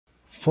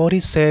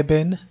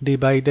47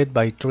 divided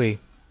by 3.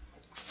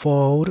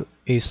 4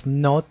 is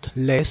not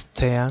less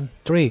than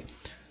 3.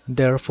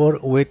 Therefore,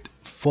 with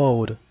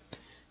 4.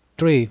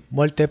 3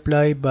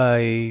 multiplied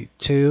by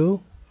 2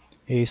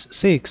 is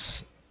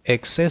 6.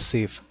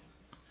 Excessive.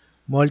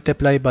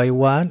 Multiplied by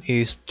 1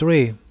 is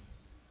 3.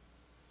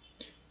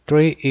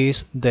 3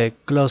 is the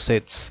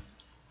closest.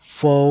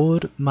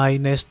 4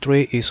 minus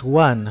 3 is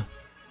 1.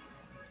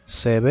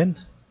 7.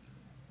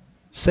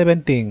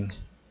 17.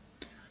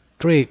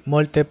 3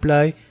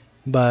 multiplied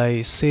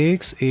by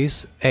 6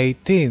 is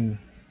 18.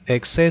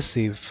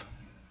 Excessive.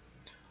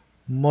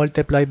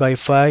 Multiplied by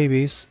 5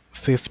 is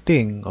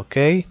 15.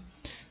 Okay?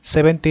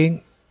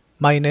 17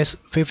 minus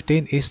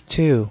 15 is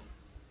 2.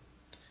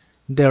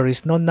 There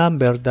is no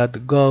number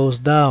that goes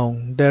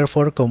down,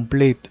 therefore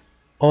complete.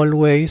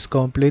 Always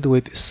complete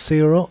with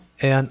 0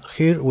 and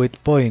here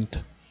with point.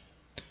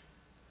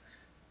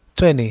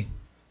 20.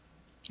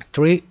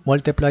 3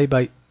 multiplied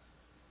by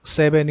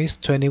 7 is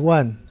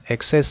 21.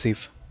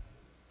 Excessive.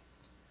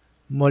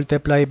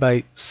 Multiplied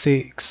by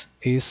 6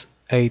 is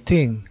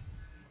 18.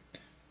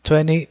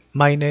 20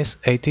 minus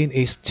 18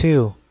 is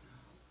 2.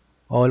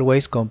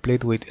 Always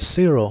complete with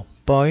 0.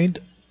 Point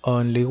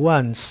only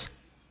once.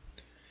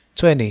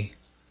 20.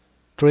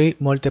 3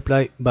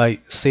 multiplied by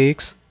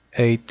 6,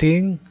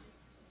 18.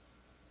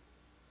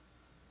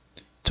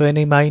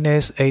 20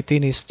 minus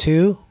 18 is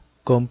 2.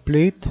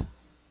 Complete.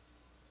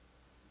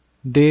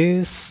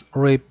 This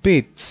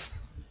repeats.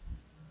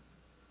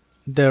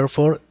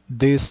 Therefore,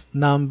 this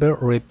number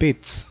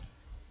repeats.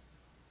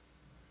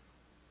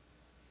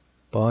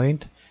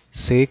 Point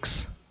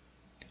 6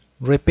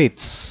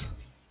 repeats.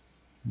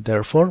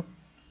 Therefore,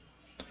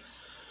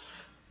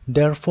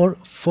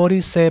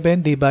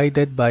 47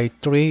 divided by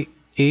 3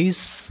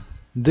 is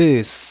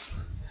this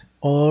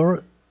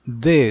or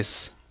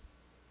this.